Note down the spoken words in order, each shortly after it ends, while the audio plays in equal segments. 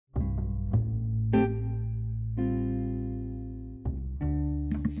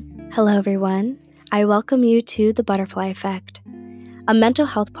Hello, everyone. I welcome you to The Butterfly Effect, a mental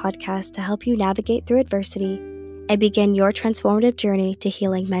health podcast to help you navigate through adversity and begin your transformative journey to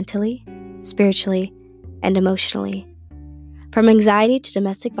healing mentally, spiritually, and emotionally. From anxiety to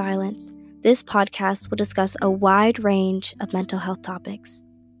domestic violence, this podcast will discuss a wide range of mental health topics,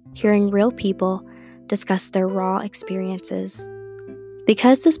 hearing real people discuss their raw experiences.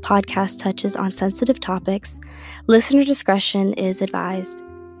 Because this podcast touches on sensitive topics, listener discretion is advised,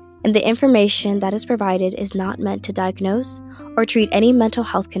 and the information that is provided is not meant to diagnose or treat any mental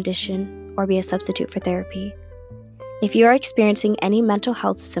health condition or be a substitute for therapy. If you are experiencing any mental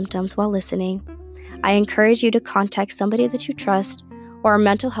health symptoms while listening, I encourage you to contact somebody that you trust or a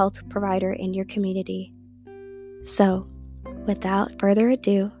mental health provider in your community. So, without further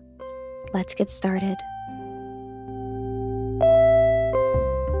ado, let's get started.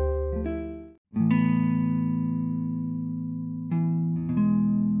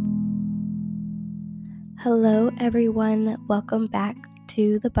 Hello, everyone. Welcome back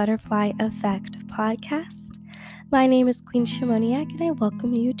to the Butterfly Effect podcast. My name is Queen Shimoniak, and I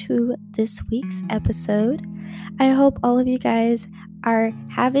welcome you to this week's episode. I hope all of you guys are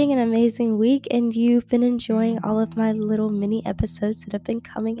having an amazing week and you've been enjoying all of my little mini episodes that have been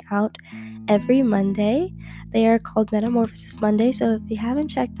coming out every Monday. They are called Metamorphosis Monday, so if you haven't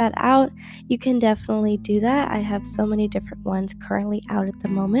checked that out, you can definitely do that. I have so many different ones currently out at the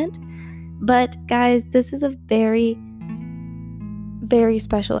moment. But guys, this is a very, very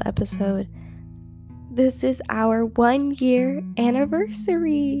special episode. This is our 1-year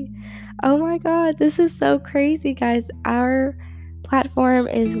anniversary. Oh my God, this is so crazy, guys. Our platform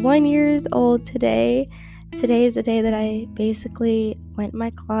is 1 year old today. Today is the day that I basically went in my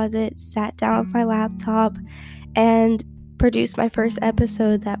closet, sat down with my laptop, and produced my first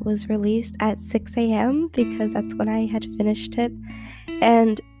episode that was released at 6 a.m. because that's when I had finished it.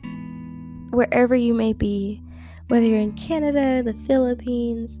 And wherever you may be, whether you're in Canada, the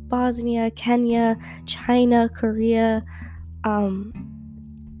Philippines, Bosnia, Kenya, China, Korea,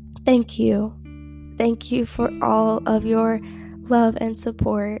 thank you. Thank you for all of your love and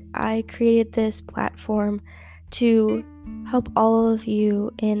support. I created this platform to help all of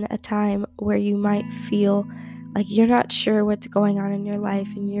you in a time where you might feel like you're not sure what's going on in your life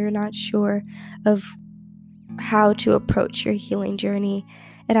and you're not sure of how to approach your healing journey.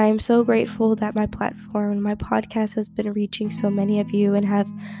 And I am so grateful that my platform and my podcast has been reaching so many of you and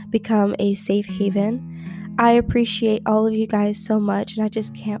have become a safe haven. I appreciate all of you guys so much, and I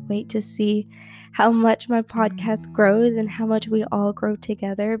just can't wait to see how much my podcast grows and how much we all grow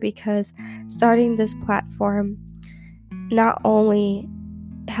together, because starting this platform not only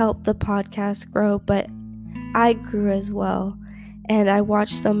helped the podcast grow, but I grew as well. And I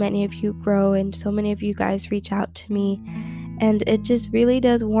watched so many of you grow and so many of you guys reach out to me. And it just really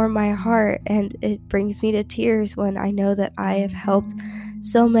does warm my heart, and it brings me to tears when I know that I have helped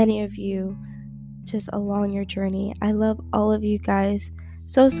so many of you just along your journey. I love all of you guys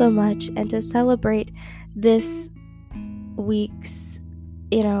so much. And to celebrate this week's,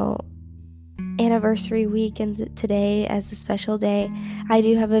 anniversary week and today as a special day, I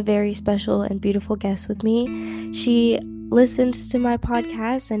do have a very special and beautiful guest with me. She listens to my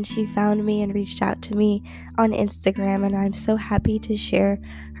podcast and she found me and reached out to me on Instagram, and I'm so happy to share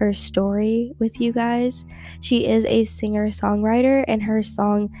her story with you guys. She is a singer-songwriter, and her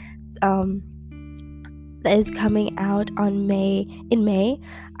song that is coming out in May.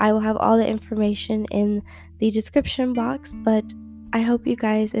 I will have all the information in the description box, but I hope you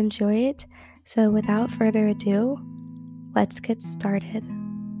guys enjoy it. So without further ado, let's get started.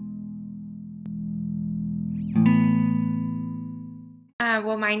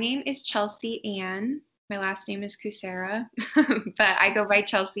 Well, my name is Chelsey Ann. My last name is Kusera, but I go by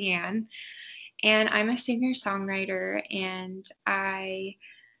Chelsey Ann. And I'm a singer-songwriter, and I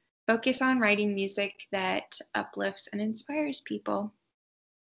focus on writing music that uplifts and inspires people,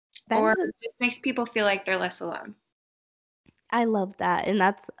 or just makes people feel like they're less alone. I love that, and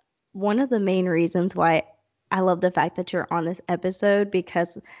that's one of the main reasons why I love the fact that you're on this episode,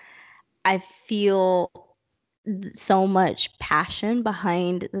 because I feel so much passion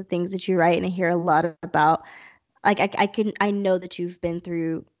behind the things that you write, and I hear a lot about, like, I know that you've been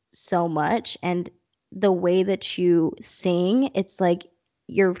through so much, and the way that you sing, it's like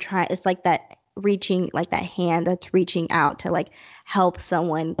it's like that reaching, like that hand that's reaching out to like help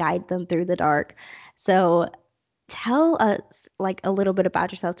someone, guide them through the dark. So tell us like a little bit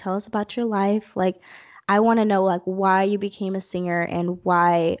about yourself. Tell us about your life. Like, I want to know like why you became a singer and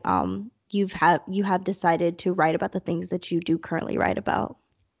why you have decided to write about the things that you do currently write about.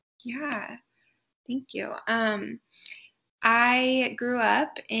 Yeah, thank you. I grew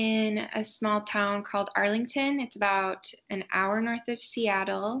up in a small town called Arlington. It's about an hour north of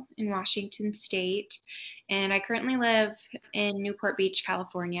Seattle in Washington State. And I currently live in Newport Beach,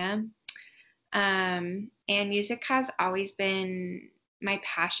 California. And music has always been my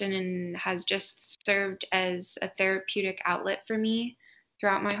passion and has just served as a therapeutic outlet for me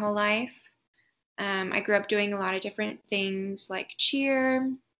throughout my whole life. I grew up doing a lot of different things like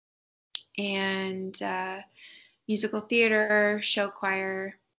cheer and musical theater, show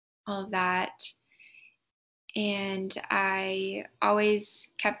choir, all of that. And I always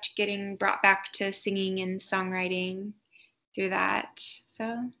kept getting brought back to singing and songwriting through that.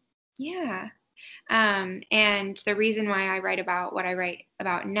 So, yeah. And the reason why I write about what I write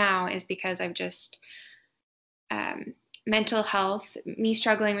about now is because I've just, mental health, me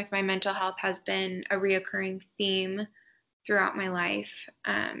struggling with my mental health has been a reoccurring theme throughout my life.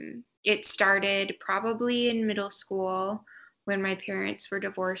 It started probably in middle school when my parents were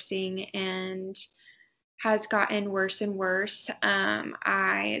divorcing and has gotten worse and worse.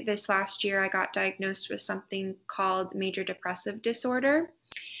 This last year I got diagnosed with something called major depressive disorder,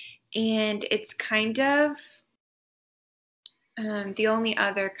 and it's kind of the only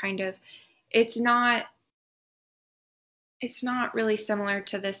other kind of it's not it's not really similar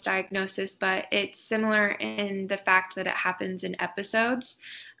to this diagnosis, but it's similar in the fact that it happens in episodes.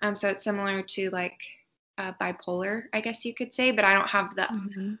 So it's similar to like bipolar, I guess you could say, but I don't have the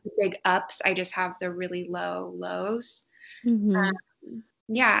big ups. I just have the really low lows. Mm-hmm.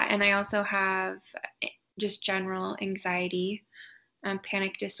 Yeah, and I also have just general anxiety,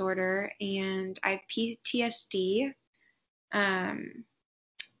 panic disorder, and I have PTSD. Um,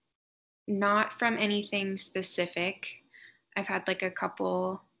 Not from anything specific. I've had like a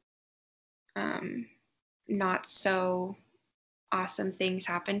couple um, not so awesome things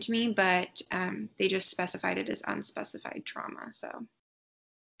happen to me, but they just specified it as unspecified trauma. So,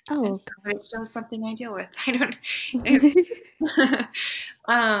 Oh, but it's still something I deal with. I don't. It's, okay.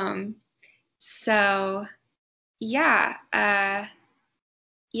 um. So yeah.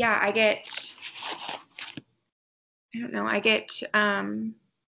 Yeah. I get. I don't know. I get.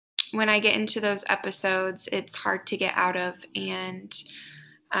 When I get into those episodes, it's hard to get out of, and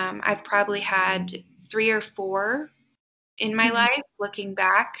I've probably had 3 or 4 in my Mhm. life looking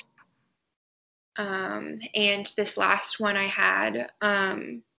back. And this last one I had,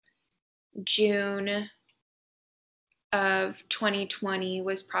 June of 2020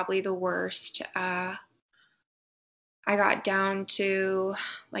 was probably the worst. I got down to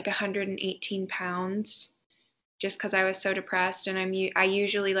like 118 pounds just because I was so depressed. And I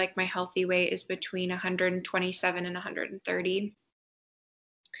usually like my healthy weight is between 127 and 130.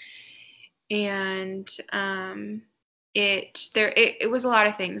 And it was a lot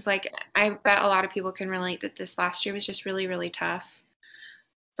of things. Like I bet a lot of people can relate that this last year was just really, really tough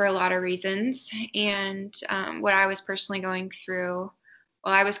for a lot of reasons. And what I was personally going through,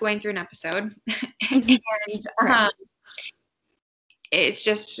 well, I was going through an episode, and Right. it's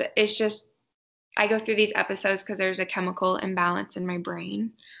just I go through these episodes because there's a chemical imbalance in my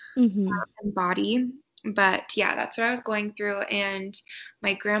brain Mm-hmm. and body. But yeah, that's what I was going through. And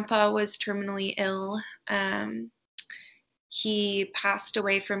my grandpa was terminally ill. He passed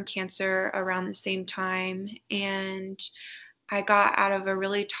away from cancer around the same time. And I got out of a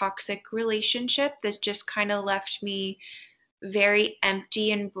really toxic relationship that just kind of left me very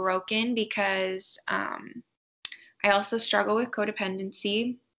empty and broken because I also struggle with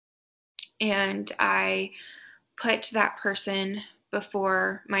codependency, and I put that person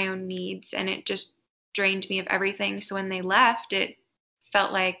before my own needs, and it just drained me of everything. So when they left, it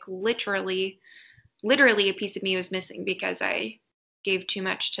felt like literally a piece of me was missing because I gave too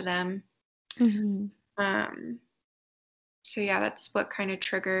much to them. Mm-hmm. Um, so yeah, that's what kind of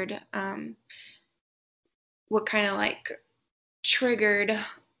like triggered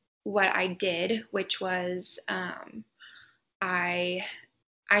what I did, which was I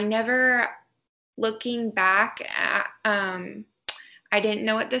I never looking back at I didn't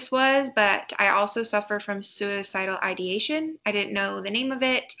know what this was, but I also suffer from suicidal ideation. I didn't know the name of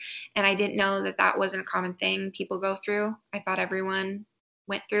it, and I didn't know that that wasn't a common thing people go through. I thought everyone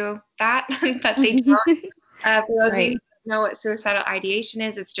went through that, but they don't. For those of you who Right. don't know what suicidal ideation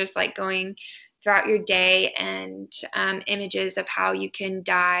is, it's just like going throughout your day and images of how you can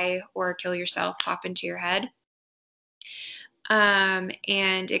die or kill yourself pop into your head.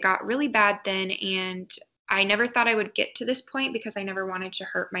 And it got really bad then, and I never thought I would get to this point because I never wanted to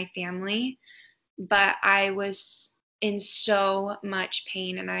hurt my family, but I was in so much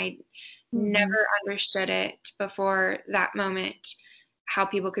pain, and I Mm-hmm. never understood it before that moment, how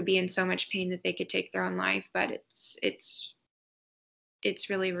people could be in so much pain that they could take their own life, but it's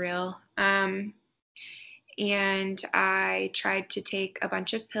really real. And I tried to take a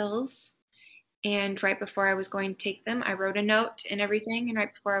bunch of pills. And right before I was going to take them, I wrote a note and everything. And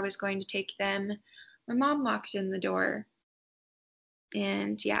right before I was going to take them, my mom walked in the door.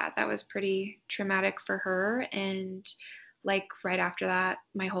 And yeah, that was pretty traumatic for her. And like right after that,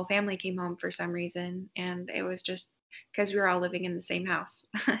 my whole family came home for some reason. And it was just because we were all living in the same house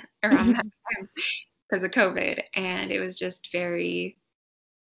around that time because of COVID. And it was just very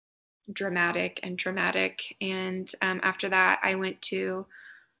dramatic and traumatic. And after that, I went to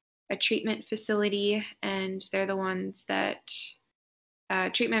a treatment facility, and they're the ones that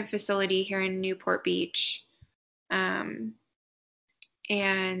treatment facility here in Newport Beach, and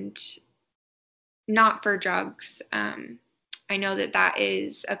not for drugs. I know that that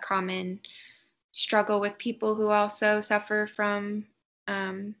is a common struggle with people who also suffer from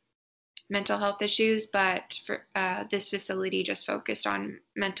mental health issues, but for this facility just focused on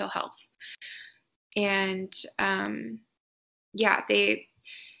mental health. And yeah,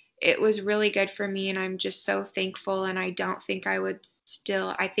 it was really good for me, and I'm just so thankful. And I don't think I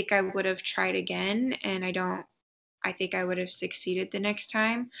think I would have tried again, and I think I would have succeeded the next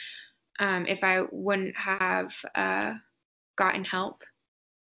time if I wouldn't have gotten help.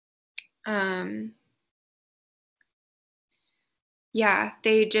 Yeah,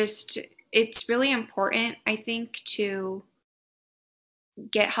 it's really important, I think, to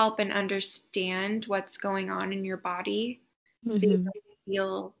get help and understand what's going on in your body so you don't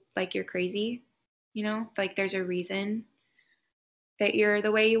feel like you're crazy, like there's a reason that you're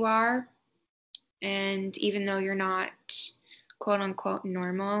the way you are. And even though you're not quote unquote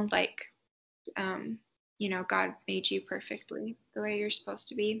normal, like, God made you perfectly the way you're supposed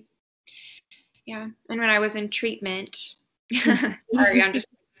to be. Yeah. And when I was in treatment, sorry, I'm just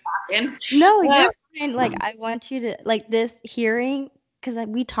talking. No, you're fine. Like, I want you to, like, this hearing, because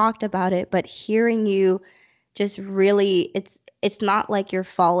we talked about it, but hearing you just really, it's not like you're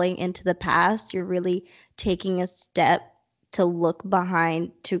falling into the past. You're really taking a step to look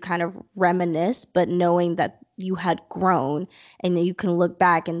behind to kind of reminisce, but knowing that you had grown and that you can look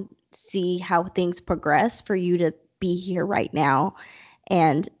back and see how things progress for you to be here right now.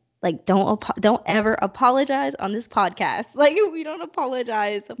 And like, don't ever apologize on this podcast. Like, we don't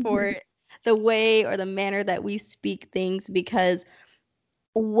apologize for the way or the manner that we speak things, because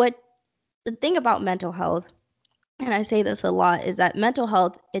what the thing about mental health, and I say this a lot, is that mental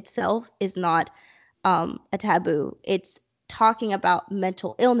health itself is not a taboo. It's talking about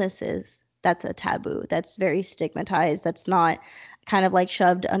mental illnesses that's a taboo. That's very stigmatized. That's not kind of like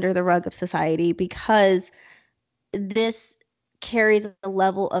shoved under the rug of society, because this carries a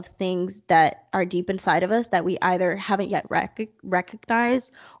level of things that are deep inside of us that we either haven't yet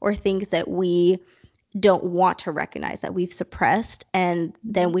recognized, or things that we don't want to recognize that we've suppressed. And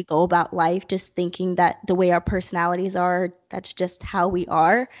then we go about life just thinking that the way our personalities are, that's just how we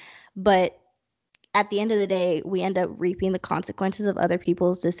are. But at the end of the day, we end up reaping the consequences of other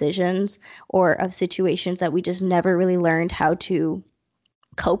people's decisions or of situations that we just never really learned how to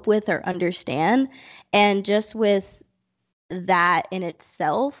cope with or understand. And just with that in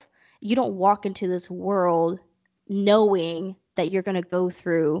itself, you don't walk into this world knowing that you're going to go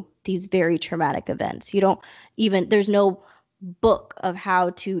through these very traumatic events. You don't even, there's no book of how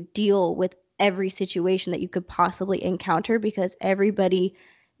to deal with every situation that you could possibly encounter, because everybody,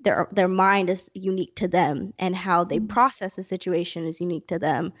 their mind is unique to them, and how they process the situation is unique to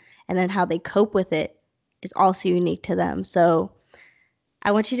them, and then how they cope with it is also unique to them. So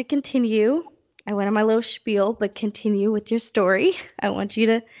I want you to continue. I went on my little spiel, but continue with your story. I want you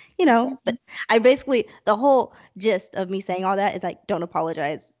to, but I basically, the whole gist of me saying all that is like, don't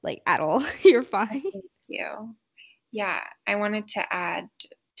apologize, like, at all. You're fine. Thank you. Yeah, I wanted to add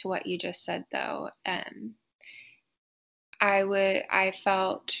to what you just said, though. I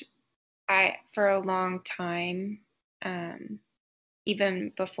felt for a long time,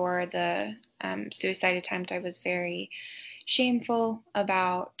 even before the suicide attempt, I was very shameful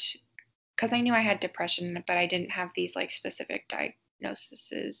about, because I knew I had depression, but I didn't have these like specific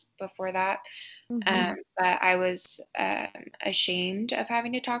diagnoses before that. But I was ashamed of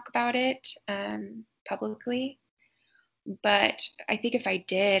having to talk about it publicly. But I think if I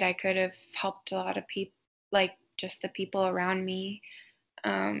did, I could have helped a lot of people, like just the people around me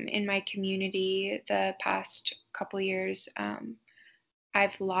in my community. The past couple years,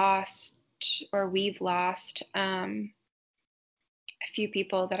 we've lost a few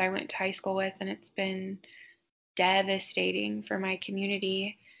people that I went to high school with, and it's been devastating for my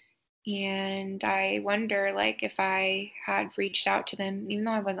community. And I wonder, like, if I had reached out to them, even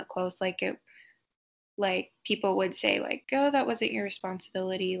though I wasn't close, like people would say, like, oh, that wasn't your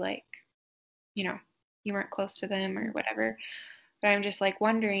responsibility, like, you know, you weren't close to them or whatever. But I'm just like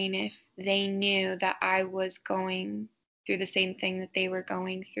wondering if they knew that I was going through the same thing that they were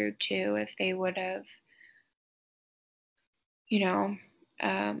going through too, if they would have, you know,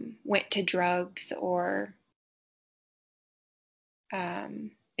 went to drugs, or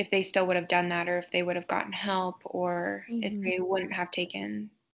if they still would have done that, or if they would have gotten help, or if Mm-hmm. they wouldn't have taken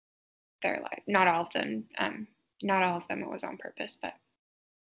their life. Not all of them. Not all of them. It was on purpose, but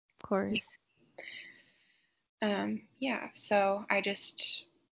Of course. yeah. So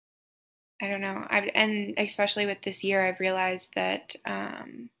I don't know. And especially with this year, I've realized that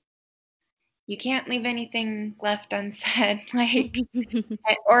you can't leave anything left unsaid, like,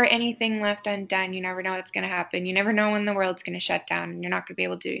 or anything left undone. You never know what's going to happen. You never know when the world's going to shut down and you're not going to be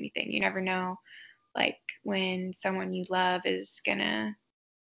able to do anything. You never know, like, when someone you love is going to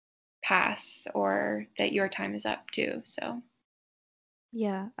pass, or that your time is up too. So,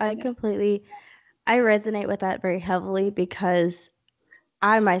 Yeah, yeah. I resonate with that very heavily because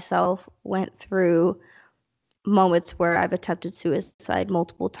I myself went through moments where I've attempted suicide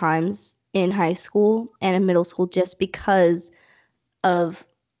multiple times in high school and in middle school just because of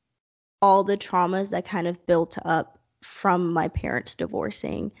all the traumas that kind of built up from my parents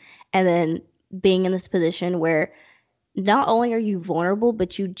divorcing and then being in this position where not only are you vulnerable,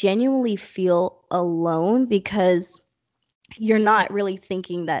 but you genuinely feel alone because you're not really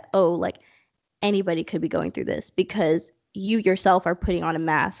thinking that, oh, like anybody could be going through this because you yourself are putting on a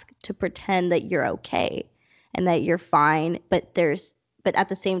mask to pretend that you're okay and that you're fine, but at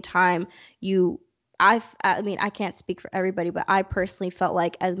the same time you I mean, I can't speak for everybody, but I personally felt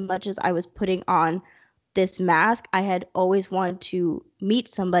like as much as I was putting on this mask, I had always wanted to meet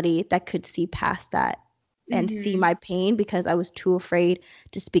somebody that could see past that and see Mm-hmm. my pain because I was too afraid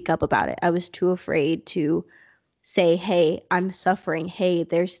to speak up about it. I was too afraid to say, hey, I'm suffering. Hey,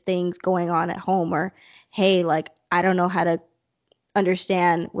 there's things going on at home. Or, hey, like, I don't know how to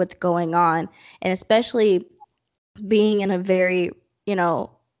understand what's going on. And especially being in a very, you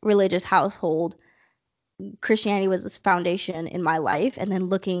know, religious household, Christianity was this foundation in my life. And then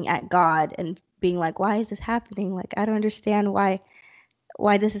looking at God and being like, why is this happening? Like, I don't understand why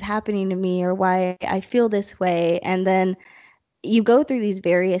this is happening to me or why I feel this way. And then you go through these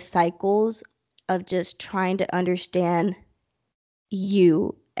various cycles of just trying to understand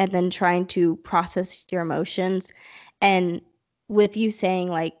you and then trying to process your emotions. And with you saying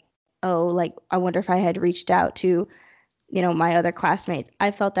like, oh, like I wonder if I had reached out to, you know, my other classmates.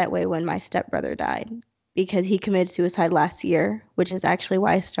 I felt that way when my stepbrother died because he committed suicide last year, which is actually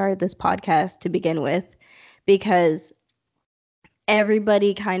why I started this podcast to begin with, because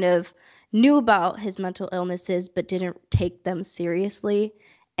everybody kind of knew about his mental illnesses but didn't take them seriously.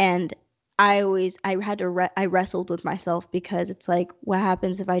 And I had to I wrestled with myself because it's like, what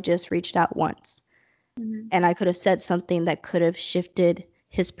happens if I just reached out once Mm-hmm. and I could have said something that could have shifted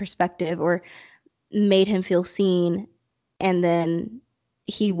his perspective or made him feel seen, and then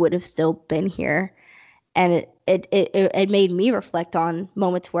he would have still been here. And it made me reflect on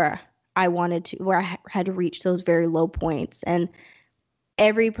moments where where I had to reach those very low points. And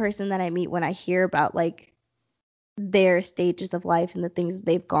every person that I meet, when I hear about like their stages of life and the things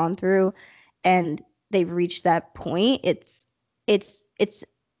they've gone through and they've reached that point, it's it's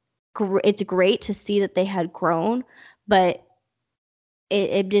it's great to see that they had grown, but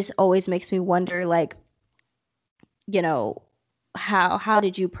it just always makes me wonder, like, you know, how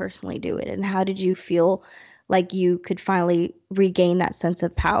did you personally do it and how did you feel like you could finally regain that sense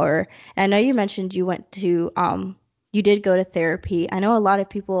of power? And I know you mentioned you went to you did go to therapy. I know a lot of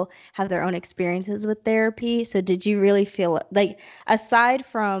people have their own experiences with therapy. So did you really feel like, aside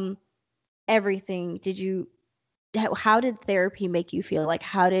from everything, did you how did therapy make you feel? Like,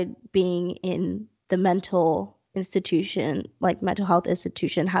 how did being in the mental institution, like mental health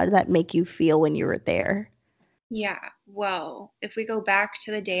institution, how did that make you feel when you were there? Yeah. Well, if we go back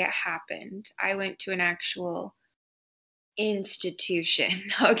to the day it happened, I went to an actual institution.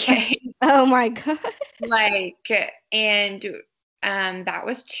 Okay. Oh my god. Like, and that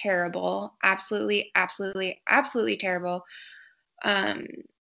was terrible. Absolutely, absolutely, absolutely terrible. Um,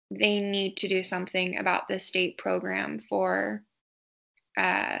 they need to do something about the state program for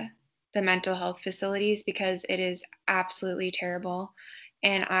uh, the mental health facilities, because it is absolutely terrible.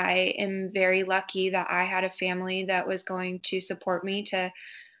 And I am very lucky that I had a family that was going to support me to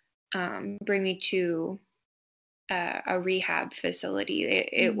bring me to a rehab facility.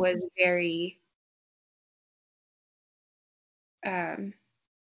 It Mhm. was very, um,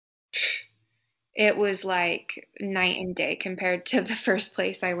 it was like night and day compared to the first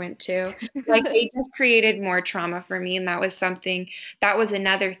place I went to. Like, they just created more trauma for me, and that was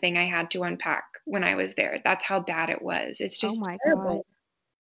another thing I had to unpack when I was there. That's how bad it was. It's Oh just my God. terrible.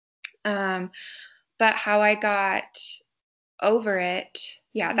 Um, but how I got over it,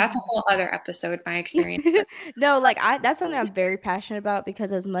 yeah, that's a Mhm. whole other episode, my experience. No, like that's something I'm very passionate about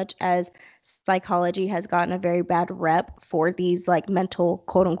because as much as psychology has gotten a very bad rep for these like mental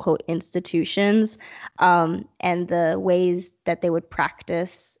quote unquote institutions, and the ways that they would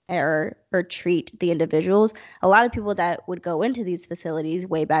practice or treat the individuals, a lot of people that would go into these facilities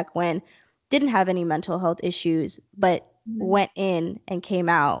way back when didn't have any mental health issues, but Mhm. went in and came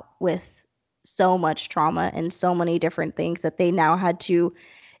out with so much trauma and so many different things that they now had to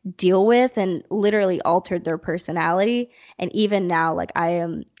deal with and literally altered their personality. And even now, like I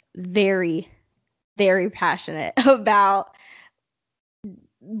am very, very passionate about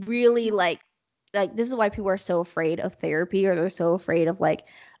really like this is why people are so afraid of therapy or they're so afraid of like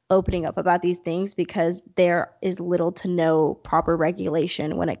opening up about these things because there is little to no proper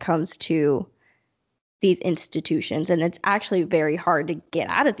regulation when it comes to these institutions, and it's actually very hard to get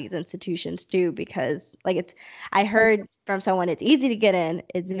out of these institutions too because like it's I heard from someone it's easy to get in,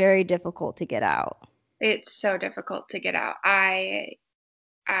 it's very difficult to get out. It's so difficult to get out.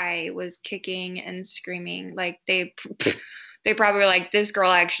 I was kicking and screaming like they probably were like, this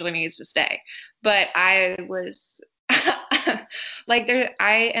girl actually needs to stay. But I was like,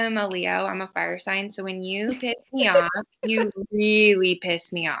 I am a Leo, I'm a fire sign. So when you piss me off, you really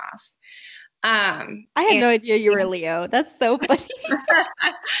piss me off. I had And no idea you were a Leo. That's so funny.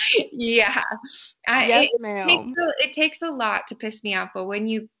 yeah, Yes, takes ma'am. it takes a lot to piss me off, but when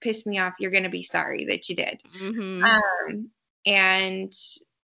you piss me off, you're gonna be sorry that you did. Mm-hmm. Um, and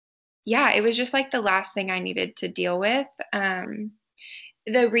yeah, it was just like the last thing I needed to deal with.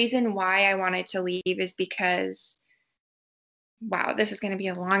 The reason why I wanted to leave is because, wow, this is going to be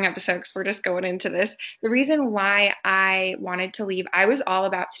a long episode because we're just going into this. The reason why I wanted to leave, I was all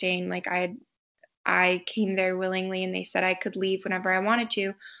about staying. Like, I came there willingly, and they said I could leave whenever I wanted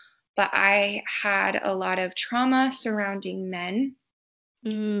to. But I had a lot of trauma surrounding men,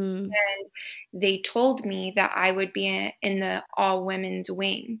 Mm. and they told me that I would be in the all women's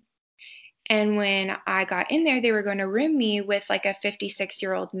wing. And when I got in there, they were going to room me with like a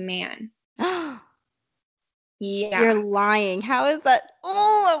 56-year-old man. You're Yeah. lying. How is that?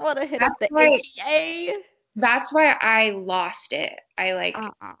 Oh, I want to hit up That's the why APA. that's why I lost it. I like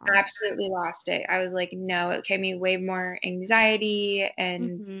Uh-uh. absolutely lost it. I was like, no, it gave me way more anxiety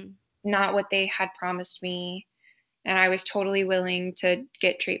and Mm-hmm. not what they had promised me. And I was totally willing to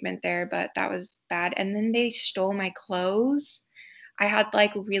get treatment there, but that was bad. And then they stole my clothes. I had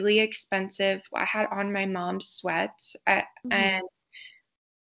like really expensive, I had on my mom's sweats, and Mm-hmm.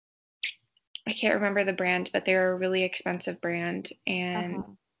 I can't remember the brand, but they were a really expensive brand. And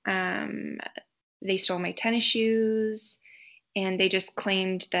Uh-huh. um, they stole my tennis shoes, and they just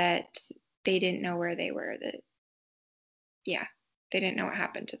claimed that they didn't know where they were. That, yeah, they didn't know what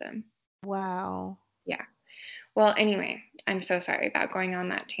happened to them. Wow. Yeah. Well, anyway, I'm so sorry about going on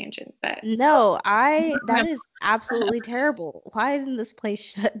that tangent, but No, that is absolutely terrible. Why isn't this place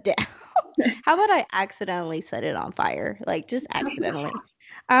shut down? How about I accidentally set it on fire? Like just accidentally.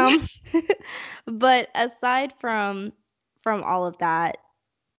 Um, but aside from all of that,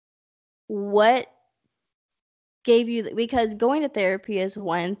 what gave you because going to therapy is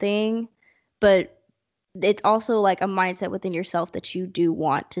one thing, but it's also like a mindset within yourself that you do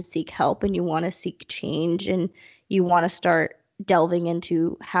want to seek help and you want to seek change and you want to start delving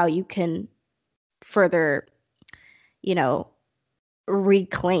into how you can further, you know,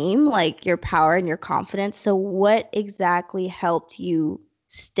 reclaim like your power and your confidence. So what exactly helped you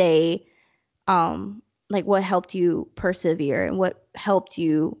stay like what helped you persevere and what helped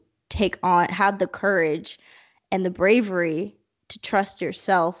you take on have the courage and the bravery to trust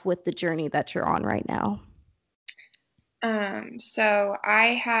yourself with the journey that you're on right now? so I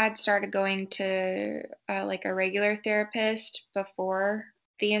had started going to like a regular therapist before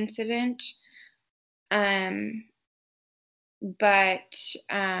the incident. Um, but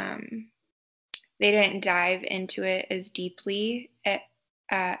they didn't dive into it as deeply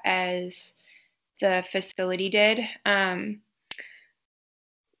as the facility did.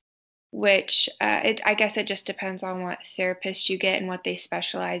 Which I guess it just depends on what therapist you get and what they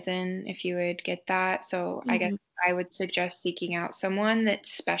specialize in, if you would get that. So I guess Mhm. I would suggest seeking out someone that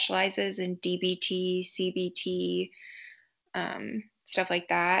specializes in DBT, CBT, stuff like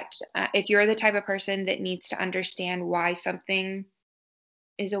that. If you're the type of person that needs to understand why something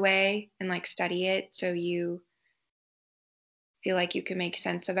is a way and like study it, so you feel like you can make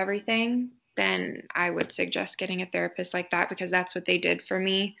sense of everything, then I would suggest getting a therapist like that, because that's what they did for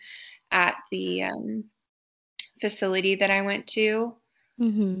me at the facility that I went to.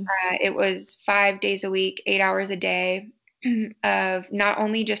 Mm-hmm. It was 5 days a week, 8 hours a day of not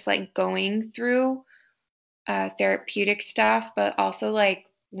only just like going through therapeutic stuff, but also like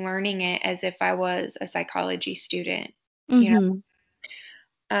learning it as if I was a psychology student, you Mm-hmm.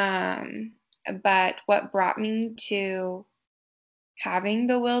 know. But what brought me to having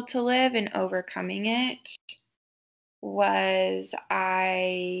the will to live and overcoming it was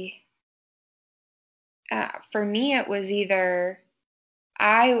for me, it was either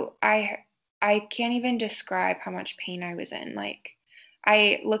I I I can't even describe how much pain I was in. Like,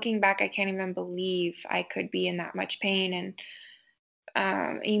 looking back, I can't even believe I could be in that much pain,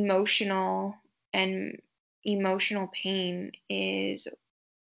 and emotional and emotional pain is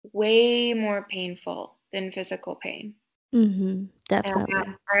way more painful than physical pain. Mm-hmm. And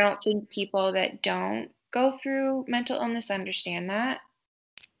Definitely. I don't think people that don't go through mental illness understand that.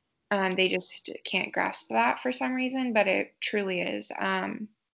 They just can't grasp that for some reason, but it truly is. And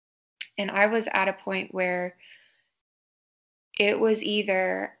I was at a point where it was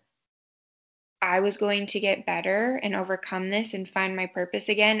either I was going to get better and overcome this and find my purpose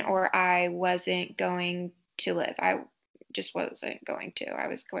again, or I wasn't going to live. I just wasn't going to. I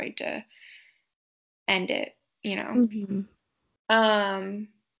was going to end it, you know. Mm-hmm. Um,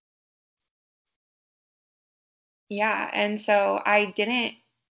 yeah, and so I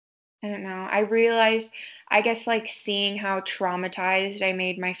don't know. I realized, I guess, like, seeing how traumatized I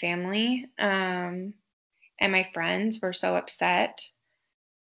made my family, and my friends were so upset,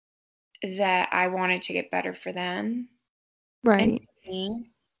 that I wanted to get better for them and Right. for me.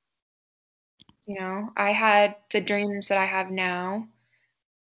 I had the dreams that I have now.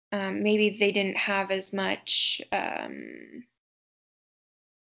 Maybe they didn't have as much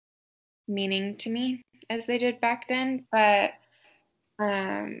meaning to me as they did back then, but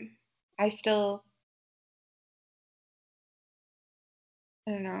um, I still,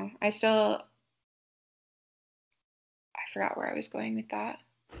 I don't know, I forgot where I was going with that.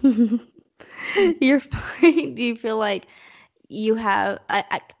 You're fine. Do you feel like you have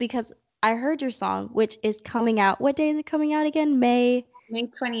because I heard your song, which is coming out. What day is it coming out again? May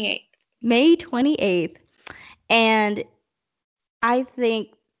 28th. May 28th. And I think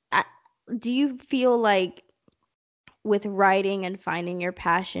I, do you feel like with writing and finding your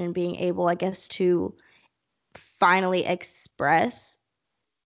passion, being able, I guess, to finally express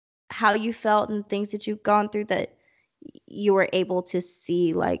how you felt and things that you've gone through, that you were able to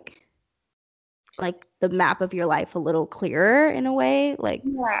see like the map of your life a little clearer in a way, like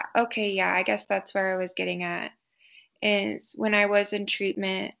Yeah, okay, yeah, I guess that's where I was getting at, is when I was in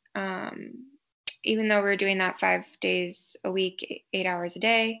treatment, even though we are doing that 5 days a week, 8 hours a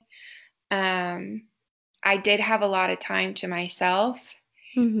day, um, I did have a lot of time to myself,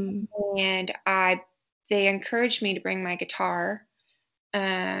 mhm and they encouraged me to bring my guitar,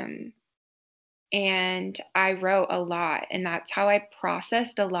 um, and I wrote a lot, and that's how I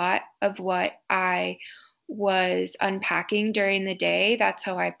processed a lot of what I was unpacking during the day. That's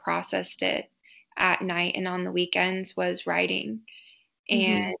how I processed it at night and on the weekends, was writing.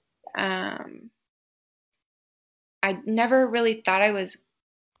 And mhm um, I never really thought I was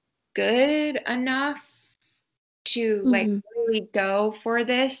good enough to like mhm really go for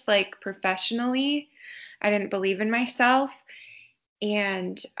this like professionally. I didn't believe in myself.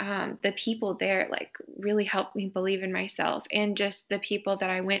 And the people there like really helped me believe in myself, and just the people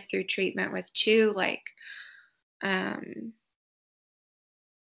that I went through treatment with too, like um,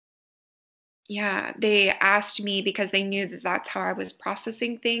 yeah, they asked me, because they knew that that's how I was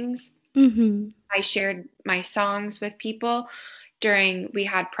processing things. mhm I shared my songs with people we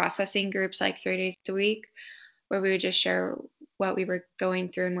had processing groups like 3 days a week, where we would just share what we were going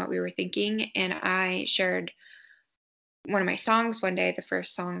through and what we were thinking. And I shared one of my songs one day, the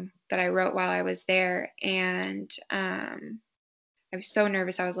first song that I wrote while I was there. And I was so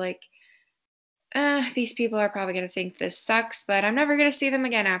nervous. I was like, these people are probably going to think this sucks, but I'm never going to see them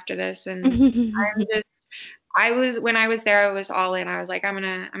again after this. And when I was there, I was all in. I was like, I'm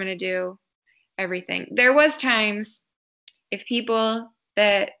going to do everything. There was times, if people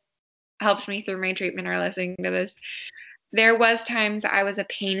that helped me through my treatment are listening to this, there was times I was a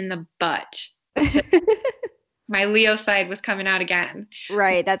pain in the butt. My Leo side was coming out again.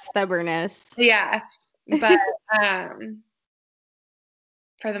 Right, that stubbornness. Yeah. But um,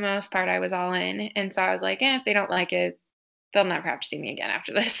 for the most part, I was all in. And so I was like, if they don't like it, they'll never have to see me again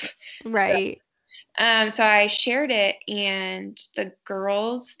after this. So, Right. so I shared it, and the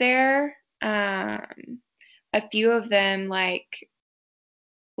girls there, a few of them like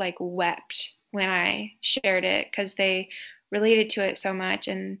wept when I shared it because they related to it so much,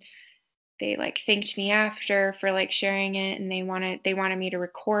 and they like thanked me after for like sharing it, and they wanted me to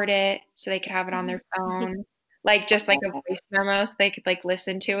record it so they could have it on their phone, like just like a voice memo so they could like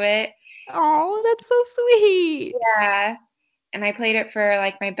listen to it. Oh, that's so sweet. Yeah. And I played it for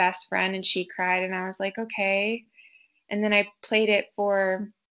like my best friend and she cried and I was like, okay. And then I played it for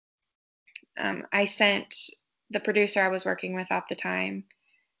I sent the producer I was working with at the time,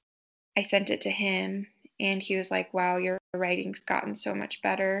 I sent it to him and he was like, wow, your writing's gotten so much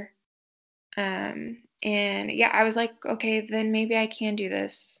better. And yeah, I was like, okay, then maybe I can do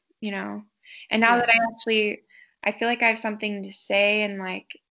this, you know. And now Yeah. that I feel like I have something to say and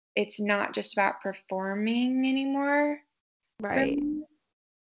like it's not just about performing anymore for Right. me.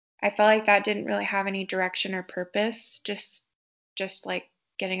 I felt like that didn't really have any direction or purpose, just like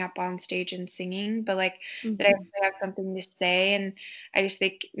getting up on stage and singing, but like that I Hmm. actually have something to say. And I just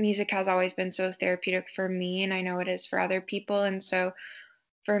think music has always been so therapeutic for me, and I know it is for other people. And so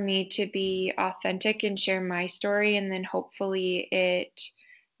for me to be authentic and share my story, and then hopefully it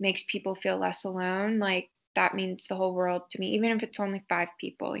makes people feel less alone, like that means the whole world to me, even if it's only 5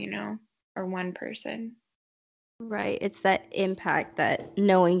 people, you know, or one person. Right. It's that impact that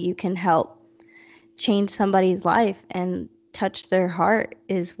knowing you can help change somebody's life and touch their heart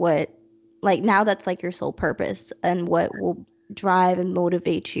is what, like, now that's like your sole purpose and what will drive and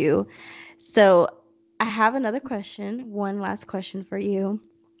motivate you. So I have another question, one last question for you.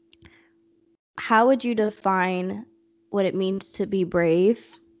 How would you define what it means to be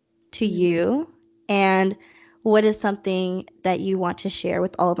brave to Mm. you? And what is something that you want to share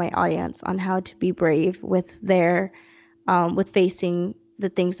with all of my audience on how to be brave with their with facing the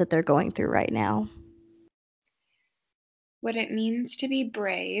things that they're going through right now? What it means to be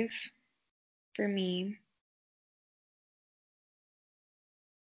brave for me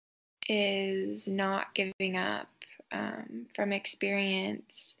is not giving up. From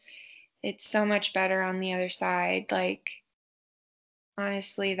experience, it's so much better on the other side. Like,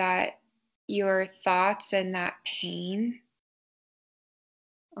 honestly, that your thoughts and that pain.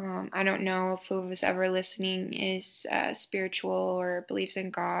 I don't know if whoever's ever listening is spiritual or believes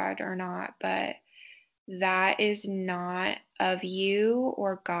in God or not, but that is not of you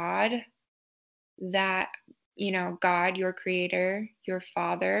or God. That, you know, God, your creator, your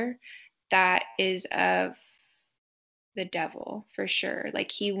father, that is of the devil for sure.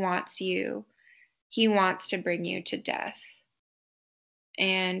 Like he wants to bring you to death.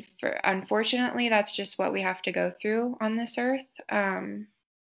 And for unfortunately, that's just what we have to go through on this earth.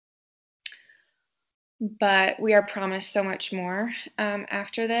 But we are promised so much more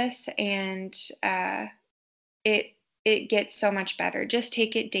after this, and it it gets so much better. Just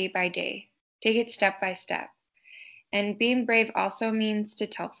take it day by day. Take it step by step. And being brave also means to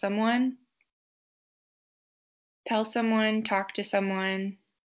tell someone, talk to someone.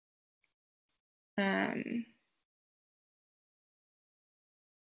 Um,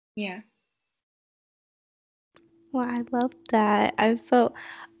 yeah. Well, I love that. I'm so,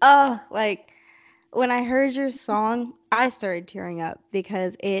 like when I heard your song, I started tearing up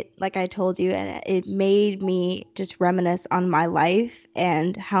because it, like I told you, and it made me just reminisce on my life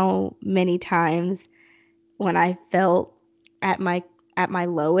and how many times when I felt at my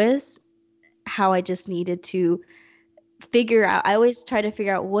lowest, how I just needed to figure out. I always try to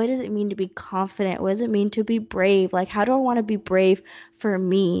figure out, what does it mean to be confident? What does it mean to be brave? Like, how do I want to be brave for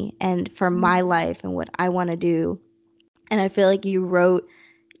me and for my life and what I want to do? And I feel like you wrote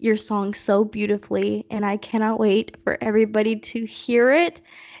your song so beautifully, and I cannot wait for everybody to hear it.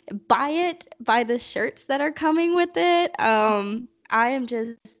 Buy the shirts that are coming with it. I'm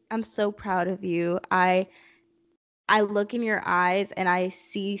so proud of you. I look in your eyes and I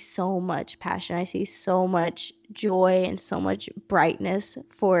see so much passion. I see so much joy and so much brightness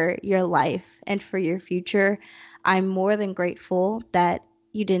for your life and for your future. I'm more than grateful that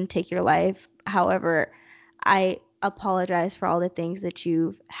you didn't take your life. However, I apologize for all the things that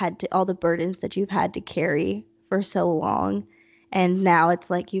you've had to, all the burdens that you've had to carry for so long. And now it's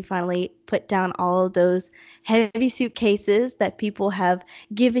like you finally put down all of those heavy suitcases that people have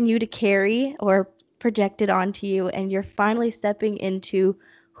given you to carry or projected onto you, and you're finally stepping into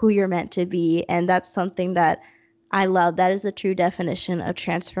who you're meant to be. And that's something that I love. That is the true definition of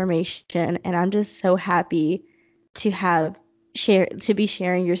transformation, and I'm just so happy to have to be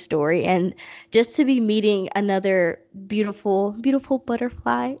sharing your story and just to be meeting another beautiful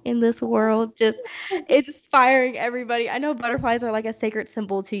butterfly in this world, just inspiring everybody. I know butterflies are like a sacred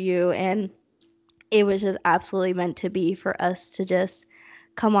symbol to you, and it was just absolutely meant to be for us to just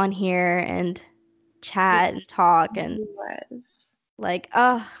come on here and chat and talk and He was. like,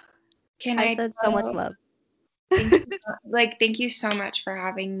 Can I I said so much love. thank you, thank you so much for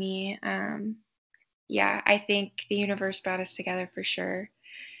having me. Yeah, I think the universe brought us together for sure.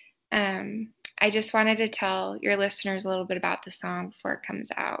 I just wanted to tell your listeners a little bit about the song before it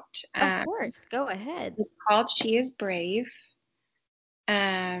comes out. Of course, go ahead. It's called She Is Brave.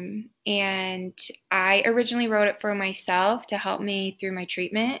 And I originally wrote it for myself to help me through my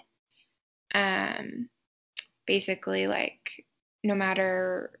treatment. Basically, like no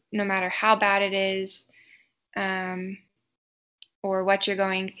matter how bad it is, or what you're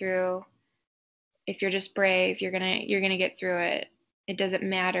going through, if you're just brave, you're gonna get through it. It doesn't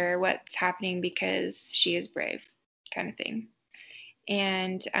matter what's happening because she is brave, kind of thing.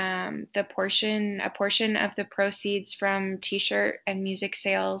 And a portion of the proceeds from T-shirt and music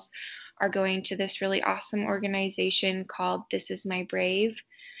sales are going to this really awesome organization called This Is My Brave.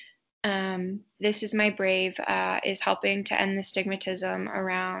 This Is My Brave is helping to end the stigmatism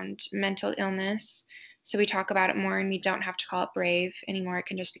around mental illness. So we talk about it more and we don't have to call it brave anymore. It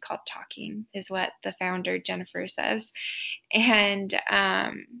can just be called talking, is what the founder, Jennifer, says. And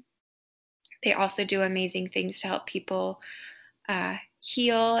they also do amazing things to help people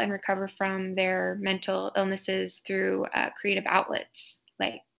heal and recover from their mental illnesses through creative outlets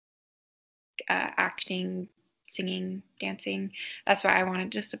like acting, singing, dancing. That's why I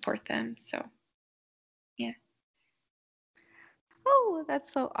wanted to support them. So, yeah. Oh,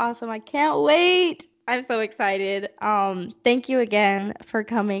 that's so awesome. I can't wait. I'm so excited. Thank you again for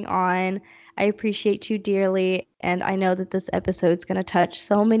coming on. I appreciate you dearly, and I know that this episode's going to touch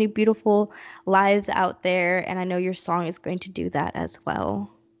so many beautiful lives out there, and I know your song is going to do that as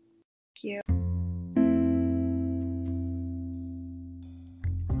well. Thank you.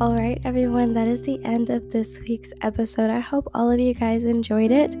 All right, everyone, that is the end of this week's episode. I hope all of you guys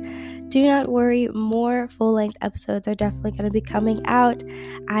enjoyed it. Do not worry, more full-length episodes are definitely going to be coming out.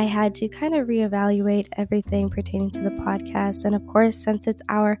 I had to kind of reevaluate everything pertaining to the podcast. And of course, since it's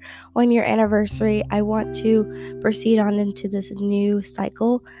our 1-year anniversary, I want to proceed on into this new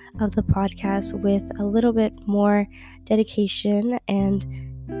cycle of the podcast with a little bit more dedication, and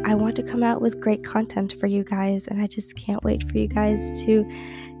I want to come out with great content for you guys. And I just can't wait for you guys to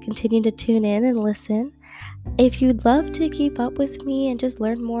continue to tune in and listen. If you'd love to keep up with me and just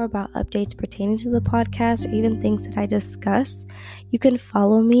learn more about updates pertaining to the podcast or even things that I discuss, you can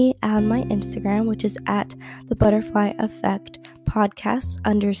follow me on my Instagram, which is at the Butterfly Effect Podcast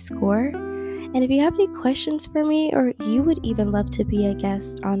 _. And if you have any questions for me, or you would even love to be a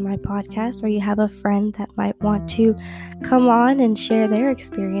guest on my podcast, or you have a friend that might want to come on and share their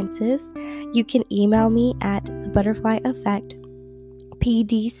experiences, you can email me at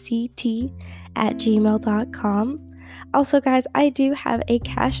thebutterflyeffectpdct@gmail.com. Also, guys, I do have a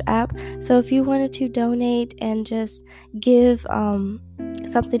Cash App, so if you wanted to donate and just give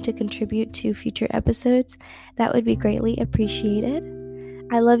something to contribute to future episodes, that would be greatly appreciated.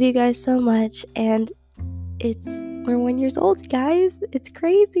 I love you guys so much, and we're 1 year old, guys. It's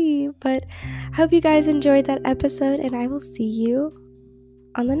crazy, but I hope you guys enjoyed that episode, and I will see you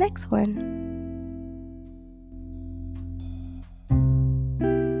on the next one.